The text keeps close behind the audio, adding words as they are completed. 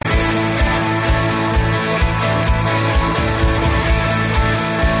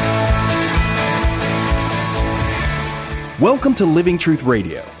Welcome to Living Truth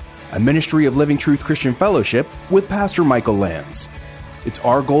Radio, a ministry of Living Truth Christian Fellowship with Pastor Michael Lands. It's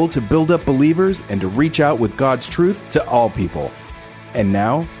our goal to build up believers and to reach out with God's truth to all people. And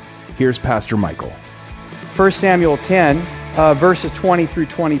now, here's Pastor Michael. 1 Samuel 10, verses 20 through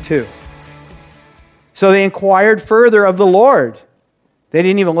 22. So they inquired further of the Lord. They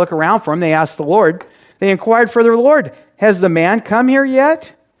didn't even look around for him. They asked the Lord. They inquired further of the Lord, "Has the man come here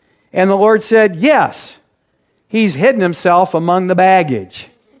yet?" And the Lord said, "Yes. He's hidden himself among the baggage."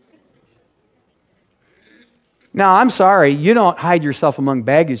 Now, I'm sorry, you don't hide yourself among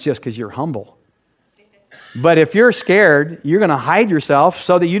baggage just because you're humble. But if you're scared, you're going to hide yourself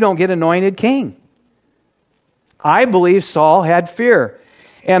so that you don't get anointed king. I believe Saul had fear.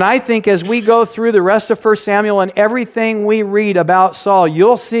 And I think as we go through the rest of 1 Samuel and everything we read about Saul,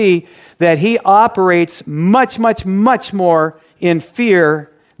 you'll see that he operates much, much, much more in fear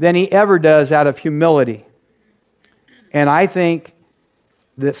than he ever does out of humility. And I think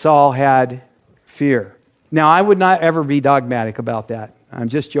that Saul had fear. Now, I would not ever be dogmatic about that. I'm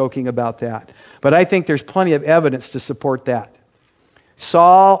just joking about that. But I think there's plenty of evidence to support that.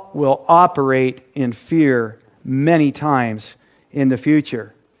 Saul will operate in fear many times in the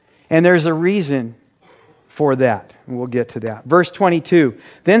future. And there's a reason for that. And we'll get to that. Verse 22.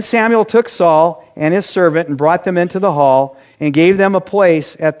 Then Samuel took Saul and his servant and brought them into the hall and gave them a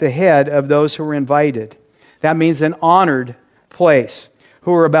place at the head of those who were invited. That means an honored place,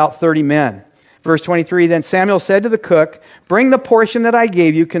 who were about 30 men. Verse 23, then Samuel said to the cook, "Bring the portion that I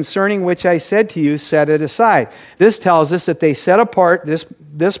gave you, concerning which I said to you, set it aside." This tells us that they set apart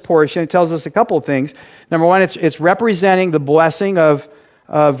this portion. It tells us a couple of things. Number one, it's representing the blessing of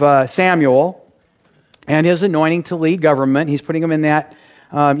Samuel and his anointing to lead government. He's putting him in that,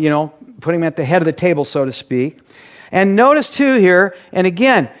 putting him at the head of the table, so to speak. And notice too here, and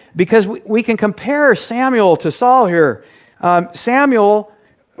again, because we can compare Samuel to Saul here. Samuel,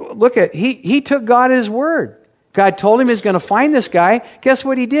 look at, he took God at His word. God told him He's going to find this guy. Guess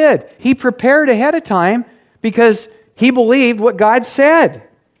what he did? He prepared ahead of time because he believed what God said.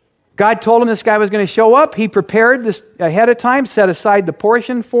 God told him this guy was going to show up. He prepared this ahead of time, set aside the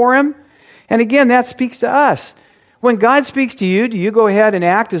portion for him. And again, that speaks to us. When God speaks to you, do you go ahead and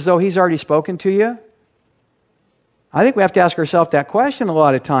act as though He's already spoken to you? I think we have to ask ourselves that question a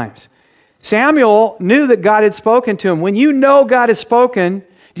lot of times. Samuel knew that God had spoken to him. When you know God has spoken,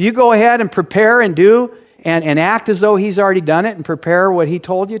 do you go ahead and prepare and do and act as though He's already done it and prepare what He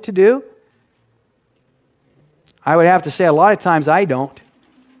told you to do? I would have to say a lot of times I don't.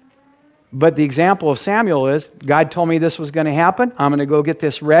 But the example of Samuel is, God told me this was going to happen. I'm going to go get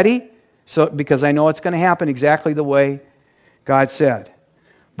this ready because I know it's going to happen exactly the way God said.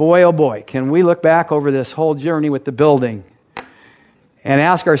 Boy, oh boy, can we look back over this whole journey with the building and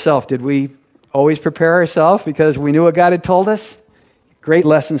ask ourselves, did we always prepare ourselves because we knew what God had told us? Great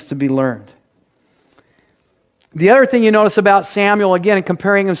lessons to be learned. The other thing you notice about Samuel, again, and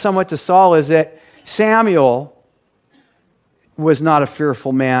comparing him somewhat to Saul, is that Samuel was not a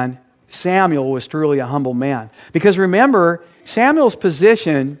fearful man. Samuel was truly a humble man. Because remember, Samuel's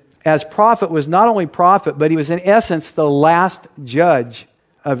position as prophet was not only prophet, but he was in essence the last judge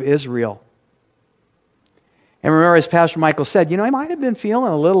of Israel. And remember, as Pastor Michael said, he might have been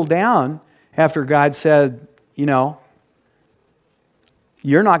feeling a little down after God said, you're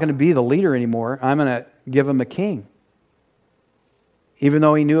not going to be the leader anymore. I'm going to give him a king. Even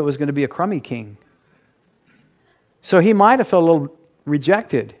though he knew it was going to be a crummy king. So he might have felt a little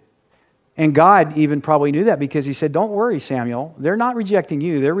rejected. And God even probably knew that because He said, "Don't worry, Samuel. They're not rejecting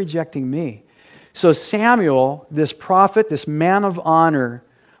you. They're rejecting me." So Samuel, this prophet, this man of honor,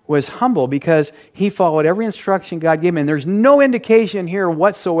 was humble because he followed every instruction God gave him. And there's no indication here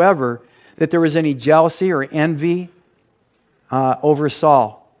whatsoever that there was any jealousy or envy over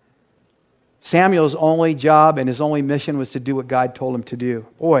Saul. Samuel's only job and his only mission was to do what God told him to do.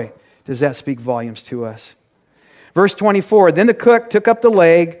 Boy, does that speak volumes to us. Verse 24, then the cook took up the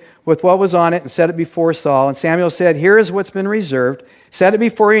leg with what was on it and set it before Saul. And Samuel said, "Here is what's been reserved. Set it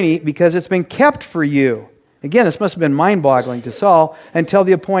before you and eat, because it's been kept for you." Again, this must have been mind-boggling to Saul, "until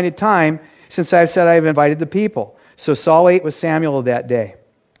the appointed time, since I've said I have invited the people." So Saul ate with Samuel that day.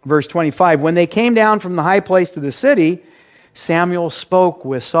 Verse 25, when they came down from the high place to the city, Samuel spoke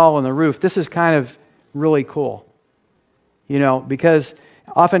with Saul on the roof. This is kind of really cool. Because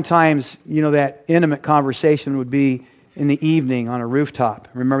oftentimes, that intimate conversation would be in the evening on a rooftop.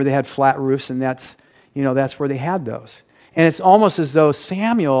 Remember, they had flat roofs, and that's where they had those. And it's almost as though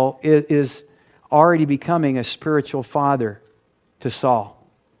Samuel is already becoming a spiritual father to Saul.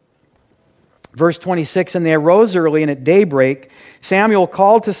 Verse 26, and they arose early, and at daybreak Samuel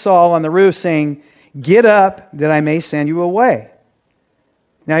called to Saul on the roof, saying, Get up that I may send you away.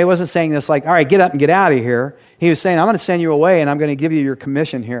 Now, he wasn't saying this like, all right, get up and get out of here. He was saying, I'm going to send you away and I'm going to give you your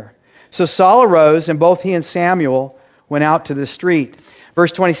commission here. So Saul arose, and both he and Samuel went out to the street.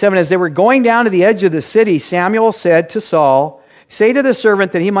 Verse 27, as they were going down to the edge of the city, Samuel said to Saul, say to the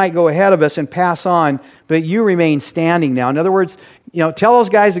servant that he might go ahead of us and pass on, but you remain standing now. In other words, tell those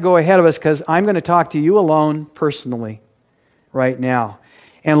guys to go ahead of us because I'm going to talk to you alone personally right now.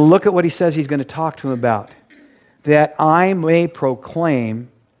 And look at what he says he's going to talk to him about. That I may proclaim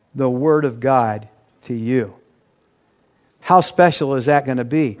the word of God to you. How special is that going to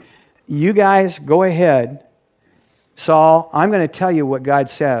be? You guys go ahead. Saul, I'm going to tell you what God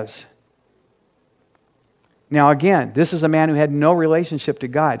says. Now again, this is a man who had no relationship to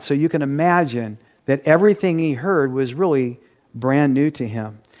God. So you can imagine that everything he heard was really brand new to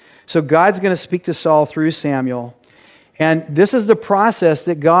him. So God's going to speak to Saul through Samuel. And this is the process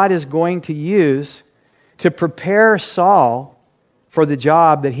that God is going to use to prepare Saul for the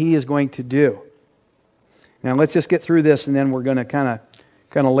job that he is going to do. Now let's just get through this and then we're going to kind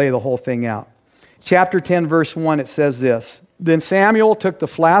of lay the whole thing out. Chapter 10, verse 1, it says this. Then Samuel took the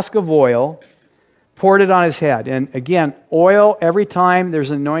flask of oil, poured it on his head. And again, oil, every time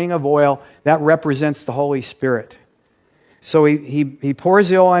there's an anointing of oil, that represents the Holy Spirit. So he pours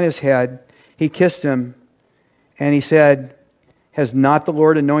the oil on his head, he kissed him, and he said, has not the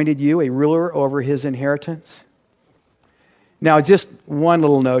Lord anointed you a ruler over his inheritance? Now, just one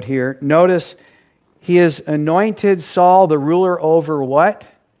little note here. Notice, he has anointed Saul the ruler over what?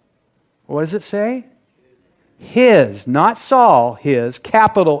 What does it say? His, not Saul, his,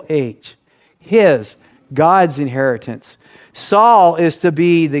 capital H. His, God's inheritance. Saul is to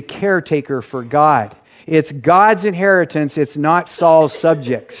be the caretaker for God. It's God's inheritance, it's not Saul's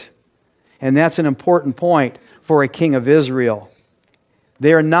subjects. And that's an important point for a king of Israel.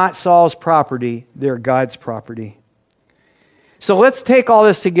 They are not Saul's property, they're God's property. So let's take all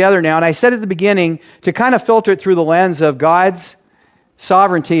this together now. And I said at the beginning to kind of filter it through the lens of God's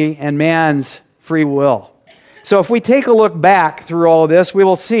sovereignty and man's free will. So if we take a look back through all of this, we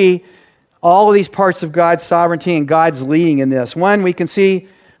will see all of these parts of God's sovereignty and God's leading in this. One, we can see,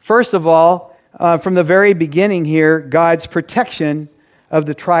 first of all, from the very beginning here, God's protection of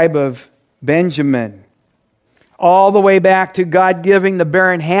the tribe of Benjamin. All the way back to God giving the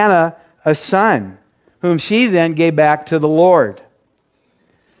barren Hannah a son, whom she then gave back to the Lord.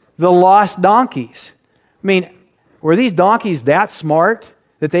 The lost donkeys. I mean, were these donkeys that smart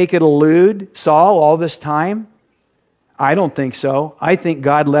that they could elude Saul all this time? I don't think so. I think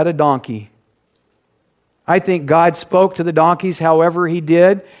God led a donkey. I think God spoke to the donkeys however He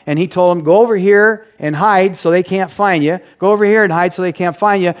did, and He told them, go over here and hide so they can't find you. Go over here and hide so they can't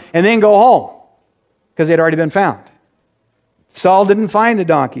find you, and then go home, because they'd already been found. Saul didn't find the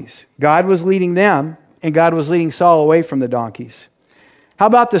donkeys. God was leading them, and God was leading Saul away from the donkeys. How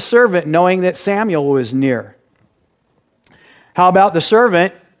about the servant knowing that Samuel was near? How about the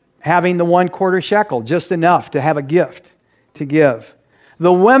servant having the 1/4 shekel, just enough to have a gift to give?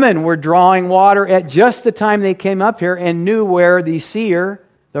 The women were drawing water at just the time they came up here and knew where the seer,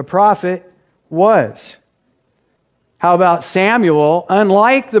 the prophet, was. How about Samuel,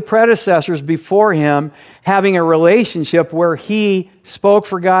 unlike the predecessors before him, having a relationship where he spoke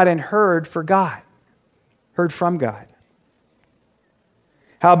for God and heard from God?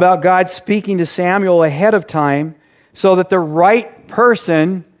 How about God speaking to Samuel ahead of time so that the right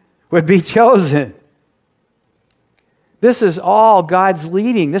person would be chosen? This is all God's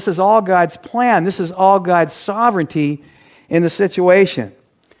leading. This is all God's plan. This is all God's sovereignty in the situation.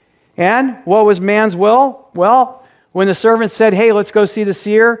 And what was man's will? Well, when the servant said, hey, let's go see the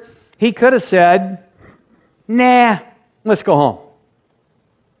seer, he could have said, nah, let's go home.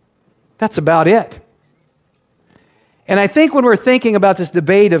 That's about it. And I think when we're thinking about this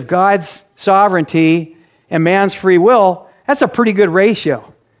debate of God's sovereignty and man's free will, that's a pretty good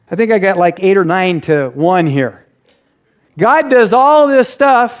ratio. I think I got like 8 or 9 to 1 here. God does all this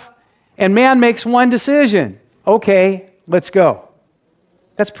stuff, and man makes one decision. Okay, let's go.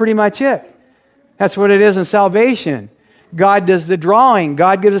 That's pretty much it. That's what it is in salvation. God does the drawing.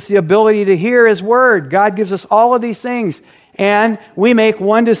 God gives us the ability to hear His Word. God gives us all of these things. And we make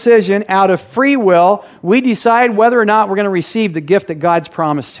one decision out of free will. We decide whether or not we're going to receive the gift that God's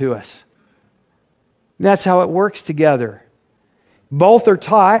promised to us. That's how it works together. Both are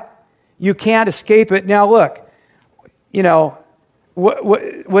taught. You can't escape it. Now look,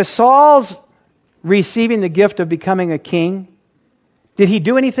 was Saul's receiving the gift of becoming a king? Did he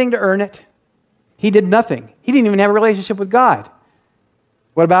do anything to earn it? He did nothing. He didn't even have a relationship with God.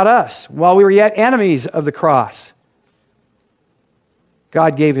 What about us? While we were yet enemies of the cross,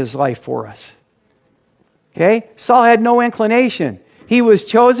 God gave His life for us. Okay? Saul had no inclination. He was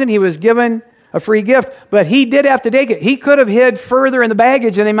chosen. He was given a free gift. But he did have to take it. He could have hid further in the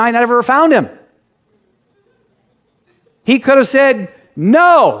baggage and they might not have ever found him. He could have said,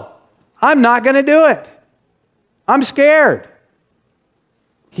 no, I'm not going to do it. I'm scared.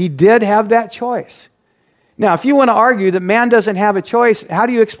 He did have that choice. Now, if you want to argue that man doesn't have a choice, how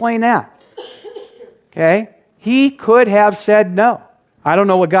do you explain that? Okay? He could have said no. I don't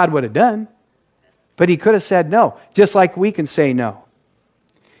know what God would have done, but he could have said no, just like we can say no.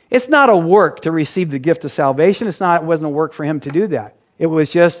 It's not a work to receive the gift of salvation. It wasn't a work for him to do that. It was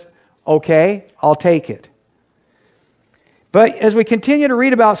just, okay, I'll take it. But as we continue to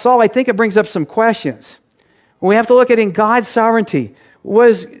read about Saul, I think it brings up some questions. We have to look at in God's sovereignty.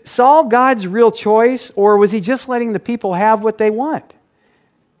 Was Saul God's real choice, or was he just letting the people have what they want?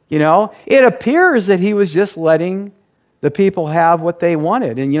 You know, it appears that he was just letting the people have what they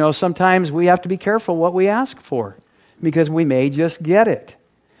wanted. And, you know, sometimes we have to be careful what we ask for, because we may just get it.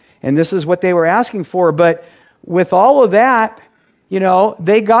 And this is what they were asking for. But with all of that, you know,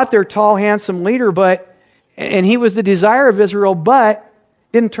 they got their tall, handsome leader, and he was the desire of Israel, but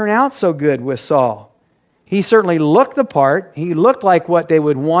didn't turn out so good with Saul. He certainly looked the part. He looked like what they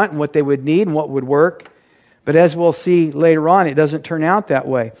would want and what they would need and what would work. But as we'll see later on, it doesn't turn out that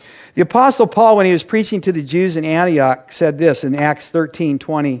way. The Apostle Paul, when he was preaching to the Jews in Antioch, said this in Acts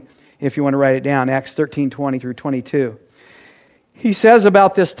 13:20, if you want to write it down, Acts 13:20 through 22. He says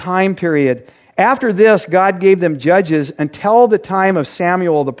about this time period, after this, God gave them judges until the time of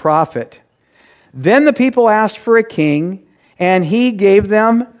Samuel the prophet. Then the people asked for a king, and he gave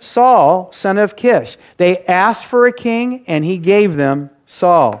them Saul, son of Kish. They asked for a king, and he gave them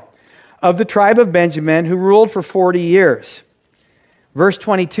Saul, of the tribe of Benjamin, who ruled for 40 years. Verse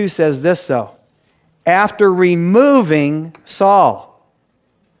 22 says this, though. After removing Saul,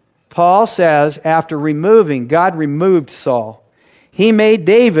 Paul says, after removing, God removed Saul. He made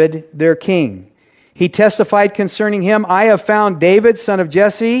David their king. He testified concerning him, I have found David, son of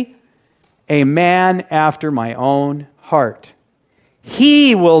Jesse, a man after my own heart.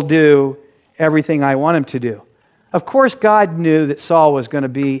 He will do everything I want him to do. Of course, God knew that Saul was going to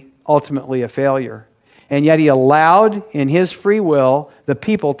be ultimately a failure. And yet he allowed, in his free will, the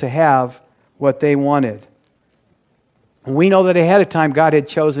people to have what they wanted. We know that ahead of time God had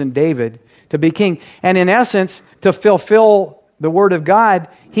chosen David to be king. And in essence, to fulfill the word of God,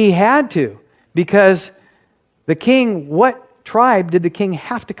 he had to. Because the king, what tribe did the king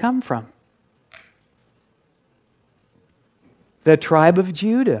have to come from? The tribe of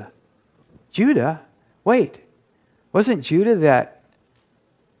Judah. Judah? Wait, wasn't Judah that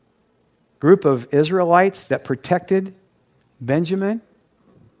group of Israelites that protected Benjamin?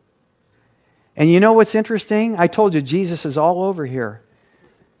 And you know what's interesting? I told you Jesus is all over here.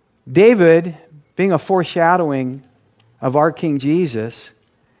 David, being a foreshadowing of our King Jesus,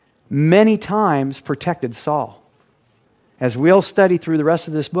 many times protected Saul. As we'll study through the rest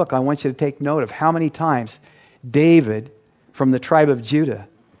of this book, I want you to take note of how many times David, from the tribe of Judah,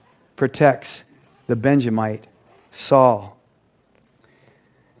 protects the Benjamite Saul.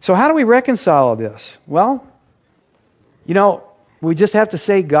 So how do we reconcile all this? Well, you know, we just have to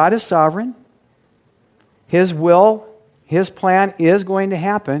say God is sovereign. His will, His plan is going to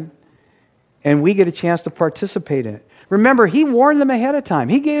happen, and we get a chance to participate in it. Remember, He warned them ahead of time.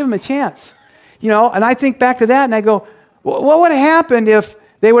 He gave them a chance. You know, and I think back to that and I go, what would have happened if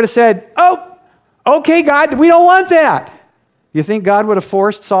they would have said, oh, okay, God, we don't want that? You think God would have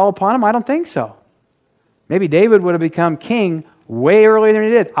forced Saul upon him? I don't think so. Maybe David would have become king way earlier than he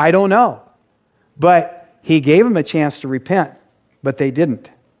did. I don't know. But he gave him a chance to repent, but they didn't.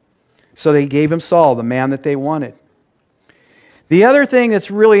 So they gave him Saul, the man that they wanted. The other thing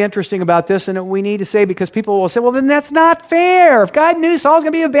that's really interesting about this, and we need to say, because people will say, well, then that's not fair. If God knew Saul's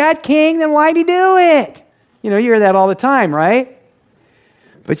going to be a bad king, then why'd he do it? You know, you hear that all the time, right?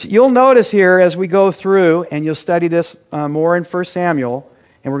 But you'll notice here as we go through, and you'll study this more in 1 Samuel,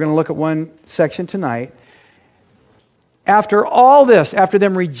 and we're going to look at one section tonight. After all this, after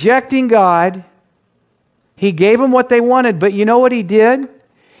them rejecting God, He gave them what they wanted. But you know what He did?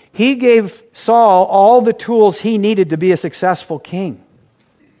 He gave Saul all the tools he needed to be a successful king.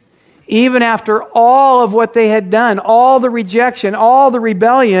 Even after all of what they had done, all the rejection, all the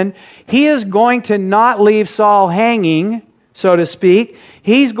rebellion, He is going to not leave Saul hanging, so to speak.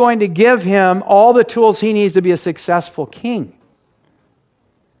 He's going to give him all the tools he needs to be a successful king.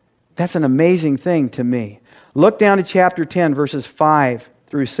 That's an amazing thing to me. Look down to chapter 10, verses 5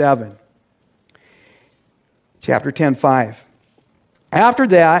 through 7. Chapter 10, 5. After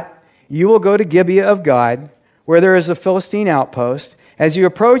that, you will go to Gibeah of God, where there is a Philistine outpost. As you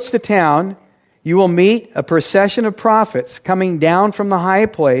approach the town, you will meet a procession of prophets coming down from the high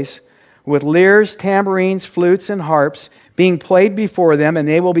place with lyres, tambourines, flutes, and harps being played before them, and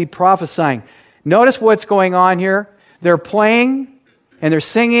they will be prophesying. Notice what's going on here. They're playing, and they're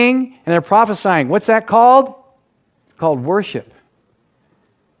singing, and they're prophesying. What's that called? It's called worship.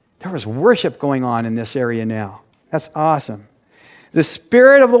 There was worship going on in this area now. That's awesome. The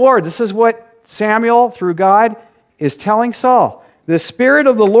Spirit of the Lord, this is what Samuel, through God, is telling Saul. The Spirit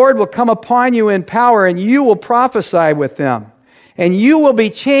of the Lord will come upon you in power, and you will prophesy with them. And you will be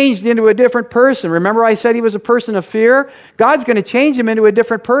changed into a different person. Remember I said he was a person of fear? God's going to change him into a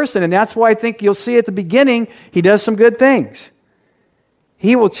different person. And that's why I think you'll see at the beginning, he does some good things.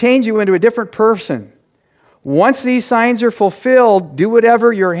 He will change you into a different person. Once these signs are fulfilled, do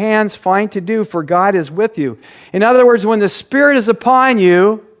whatever your hands find to do, for God is with you. In other words, when the Spirit is upon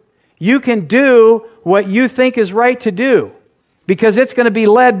you, you can do what you think is right to do, because it's going to be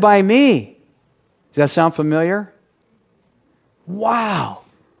led by me. Does that sound familiar? Wow.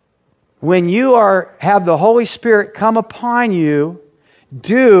 When you have the Holy Spirit come upon you,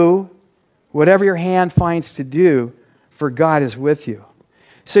 do whatever your hand finds to do, for God is with you.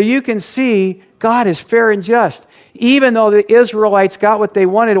 So you can see God is fair and just. Even though the Israelites got what they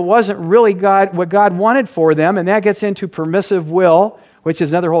wanted, it wasn't really what God wanted for them, and that gets into permissive will, which is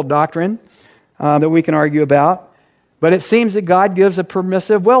another whole doctrine that we can argue about. But it seems that God gives a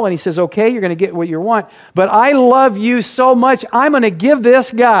permissive will, and He says, okay, you're going to get what you want, but I love you so much, I'm going to give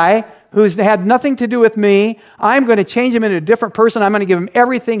this guy who's had nothing to do with me, I'm going to change him into a different person, I'm going to give him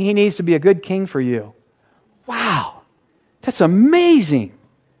everything he needs to be a good king for you. Wow. That's amazing.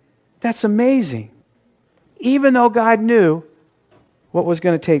 That's amazing. Even though God knew what was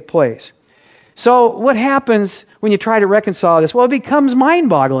going to take place. So what happens when you try to reconcile this? Well, it becomes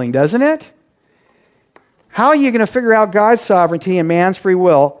mind-boggling, doesn't it? How are you going to figure out God's sovereignty and man's free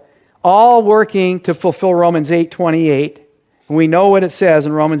will, all working to fulfill Romans 8:28? And we know what it says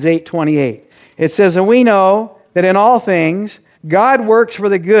in Romans 8:28. It says, and we know that in all things God works for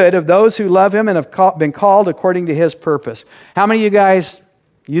the good of those who love Him and have been called according to His purpose. How many of you guys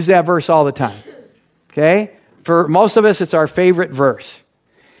use that verse all the time? Okay? For most of us, it's our favorite verse.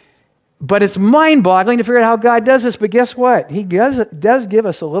 But it's mind-boggling to figure out how God does this. But guess what? He does give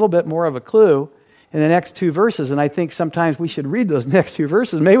us a little bit more of a clue in the next two verses, and I think sometimes we should read those next two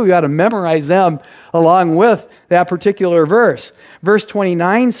verses. Maybe we got to memorize them along with that particular verse. Verse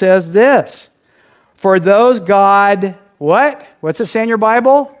 29 says this, for those God, what? What's it say in your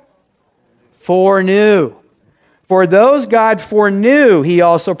Bible? Foreknew. For those God foreknew, He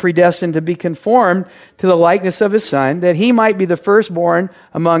also predestined to be conformed to the likeness of His Son, that He might be the firstborn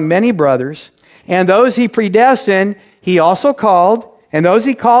among many brothers. And those He predestined, He also called. And those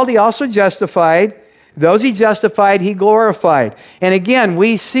He called, He also justified. Those He justified, He glorified. And again,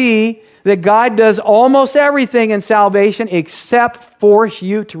 we see that God does almost everything in salvation except force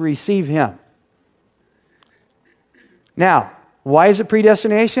you to receive Him. Now, why is it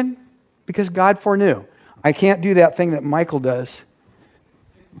predestination? Because God foreknew. I can't do that thing that Michael does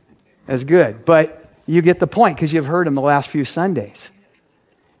as good, but you get the point because you've heard him the last few Sundays.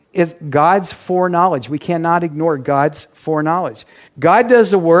 It's God's foreknowledge. We cannot ignore God's foreknowledge. God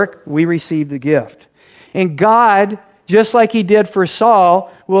does the work, we receive the gift. And God, just like He did for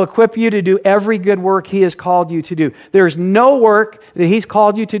Saul, will equip you to do every good work He has called you to do. There's no work that He's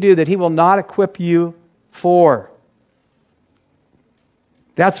called you to do that He will not equip you for.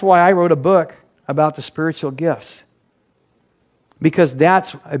 That's why I wrote a book about the spiritual gifts. Because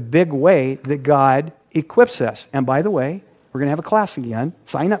that's a big way that God equips us. And by the way, we're going to have a class again.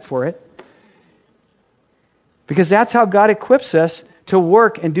 Sign up for it. Because that's how God equips us to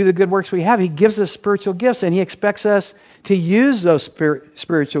work and do the good works we have. He gives us spiritual gifts, and He expects us to use those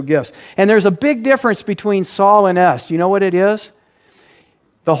spiritual gifts. And there's a big difference between Saul and us. Do you know what it is?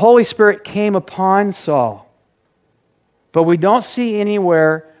 The Holy Spirit came upon Saul. But we don't see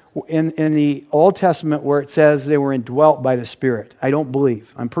anywhere in the Old Testament where it says they were indwelt by the Spirit. I don't believe.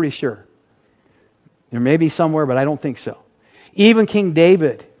 I'm pretty sure. There may be somewhere, but I don't think so. Even King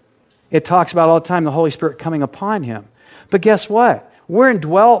David, it talks about all the time the Holy Spirit coming upon him. But guess what? We're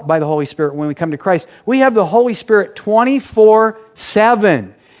indwelt by the Holy Spirit when we come to Christ. We have the Holy Spirit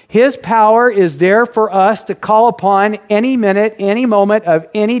 24/7. His power is there for us to call upon any minute, any moment of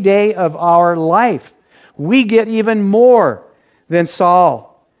any day of our life. We get even more than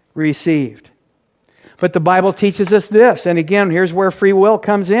Saul received. But the Bible teaches us this, and again, here's where free will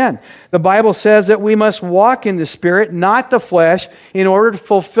comes in. The Bible says that we must walk in the Spirit, not the flesh, in order to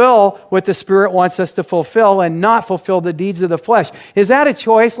fulfill what the Spirit wants us to fulfill and not fulfill the deeds of the flesh. Is that a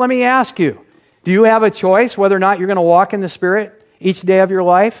choice? Let me ask you. Do you have a choice whether or not you're going to walk in the Spirit each day of your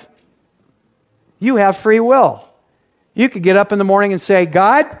life? You have free will. You could get up in the morning and say,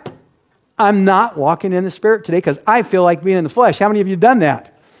 God, I'm not walking in the Spirit today because I feel like being in the flesh. How many of you have done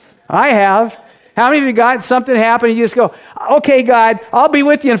that? I have. How many of you got something happen and you just go, okay, God, I'll be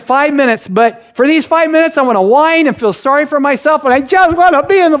with you in 5 minutes, but for these 5 minutes I want to whine and feel sorry for myself and I just want to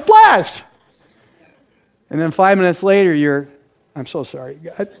be in the flesh. And then 5 minutes later I'm so sorry,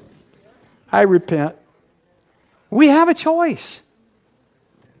 God. I repent. We have a choice.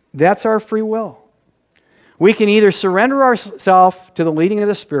 That's our free will. We can either surrender ourselves to the leading of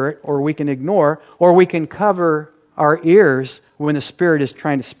the Spirit, or we can ignore, or we can cover our ears when the Spirit is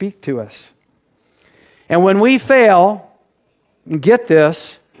trying to speak to us. And when we fail, and get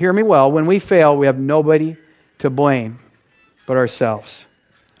this, hear me well, when we fail, we have nobody to blame but ourselves.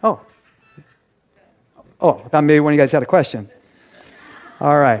 Oh, I thought maybe one of you guys had a question.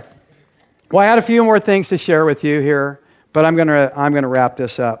 All right. Well, I had a few more things to share with you here, but I'm gonna wrap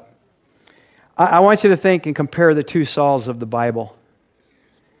this up. I want you to think and compare the two Sauls of the Bible.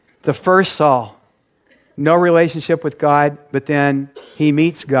 The first Saul, no relationship with God, but then he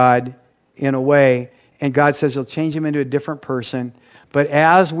meets God in a way, and God says He'll change him into a different person. But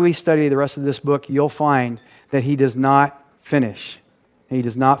as we study the rest of this book, you'll find that he does not finish. He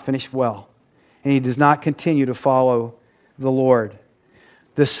does not finish well. And he does not continue to follow the Lord.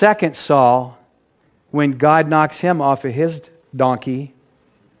 The second Saul, when God knocks him off of his donkey,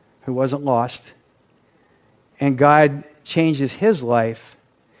 who wasn't lost, and God changes his life,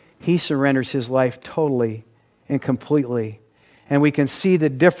 he surrenders his life totally and completely. And we can see the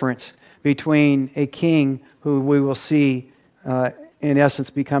difference between a king who we will see, in essence,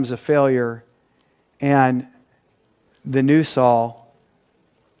 becomes a failure, and the new Saul,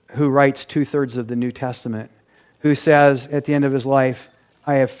 who writes 2/3 of the New Testament, who says at the end of his life,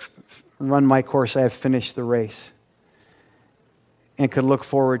 I have run my course, I have finished the race, and could look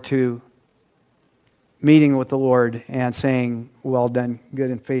forward to meeting with the Lord and saying, well done, good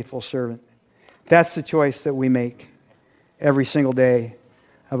and faithful servant. That's the choice that we make every single day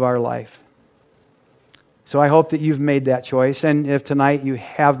of our life. So I hope that you've made that choice. And if tonight you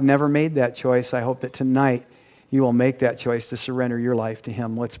have never made that choice, I hope that tonight you will make that choice to surrender your life to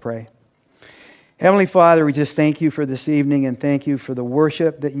Him. Let's pray. Heavenly Father, we just thank you for this evening and thank you for the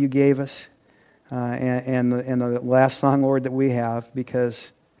worship that you gave us and the last song, Lord, that we have,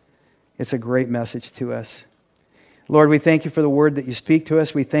 because it's a great message to us. Lord, we thank you for the word that you speak to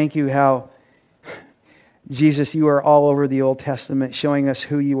us. We thank you how, Jesus, you are all over the Old Testament, showing us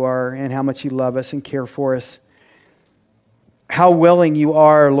who you are and how much you love us and care for us. How willing you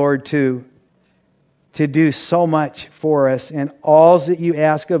are, Lord, to do so much for us. And all that you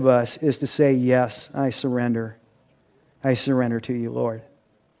ask of us is to say, yes, I surrender. I surrender to you, Lord.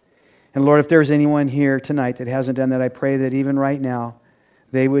 And Lord, if there's anyone here tonight that hasn't done that, I pray that even right now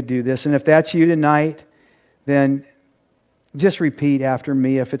they would do this. And if that's you tonight, then just repeat after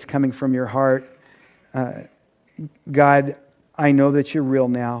me if it's coming from your heart. God, I know that you're real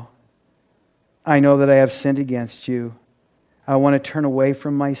now. I know that I have sinned against you. I want to turn away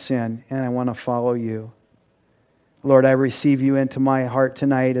from my sin and I want to follow you. Lord, I receive you into my heart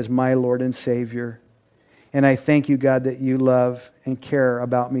tonight as my Lord and Savior. And I thank you, God, that you love and care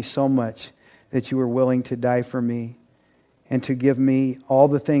about me so much that you were willing to die for me and to give me all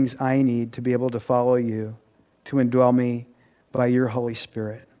the things I need to be able to follow you, to indwell me by your Holy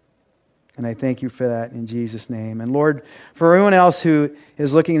Spirit. And I thank you for that in Jesus' name. And Lord, for everyone else who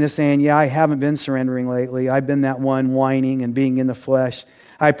is looking at this saying, yeah, I haven't been surrendering lately. I've been that one whining and being in the flesh.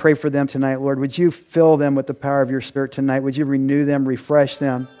 I pray for them tonight, Lord. Would you fill them with the power of your Spirit tonight? Would you renew them, refresh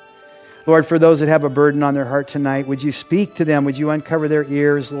them? Lord, for those that have a burden on their heart tonight, would you speak to them? Would you uncover their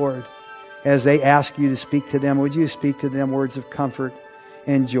ears, Lord, as they ask you to speak to them? Would you speak to them words of comfort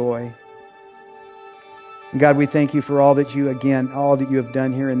and joy? And God, we thank you for all that you have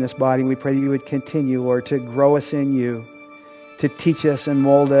done here in this body. We pray that you would continue, Lord, to grow us in you, to teach us and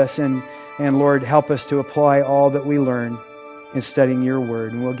mold us, and Lord, help us to apply all that we learn in studying your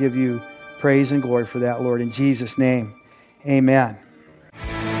word. And we'll give you praise and glory for that, Lord, in Jesus' name. Amen.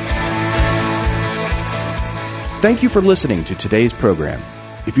 Thank you for listening to today's program.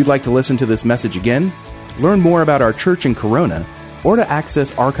 If you'd like to listen to this message again, learn more about our church in Corona, or to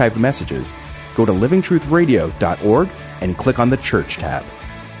access archived messages, go to livingtruthradio.org and click on the Church tab.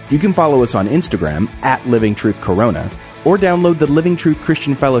 You can follow us on Instagram @LivingTruthCorona, or download the Living Truth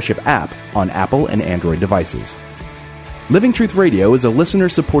Christian Fellowship app on Apple and Android devices. Living Truth Radio is a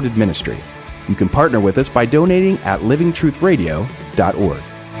listener-supported ministry. You can partner with us by donating at livingtruthradio.org.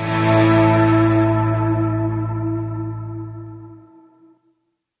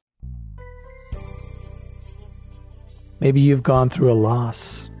 Maybe you've gone through a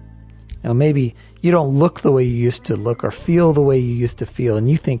loss. Now, maybe you don't look the way you used to look or feel the way you used to feel, and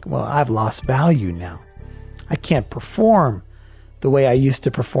you think, well, I've lost value now. I can't perform the way I used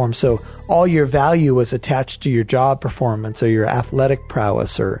to perform. So all your value was attached to your job performance or your athletic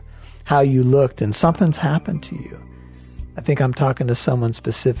prowess or how you looked, and something's happened to you. I think I'm talking to someone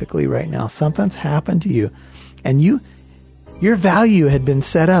specifically right now. Something's happened to you, and your value had been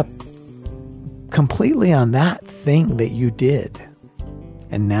set up completely on that thing that you did.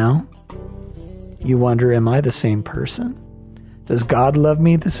 And now you wonder, am I the same person? Does God love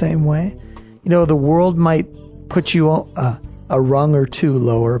me the same way? You know, the world might put you a rung or two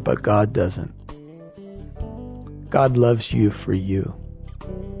lower, but God doesn't. God loves you for you.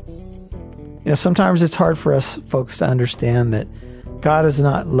 You know, sometimes it's hard for us folks to understand that God is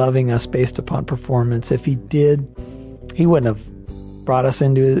not loving us based upon performance. If He did, He wouldn't have brought us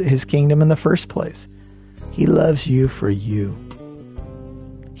into His kingdom in the first place. He loves you for you.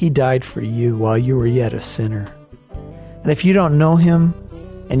 He died for you while you were yet a sinner. And if you don't know Him,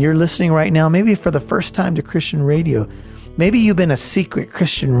 and you're listening right now, maybe for the first time to Christian radio, maybe you've been a secret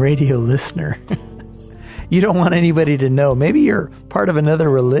Christian radio listener. You don't want anybody to know. Maybe you're part of another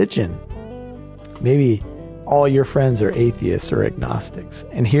religion. Maybe all your friends are atheists or agnostics.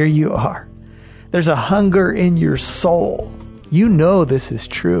 And here you are. There's a hunger in your soul. You know this is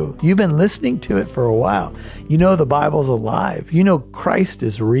true. You've been listening to it for a while. You know the Bible's alive. You know Christ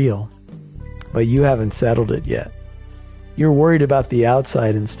is real. But you haven't settled it yet. You're worried about the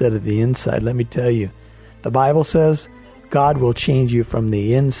outside instead of the inside. Let me tell you, the Bible says God will change you from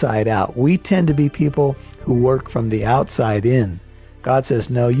the inside out. We tend to be people who work from the outside in. God says,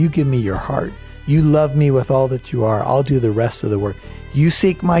 no, you give me your heart. You love me with all that you are. I'll do the rest of the work. You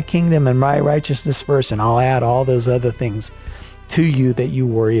seek my kingdom and my righteousness first, and I'll add all those other things to you that you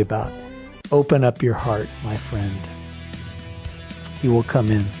worry about. Open up your heart, my friend. He will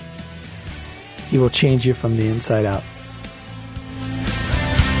come in. He will change you from the inside out.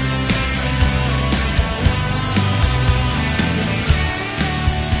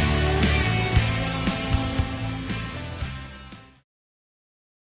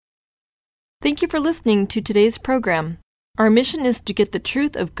 Thank you for listening to today's program. Our mission is to get the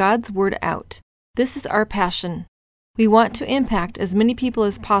truth of God's Word out. This is our passion. We want to impact as many people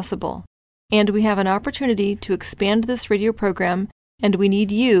as possible, and we have an opportunity to expand this radio program, and we need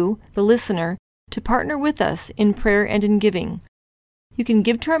you, the listener, to partner with us in prayer and in giving. You can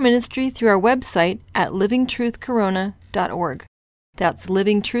give to our ministry through our website at livingtruthcorona.org. That's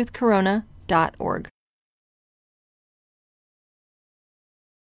livingtruthcorona.org.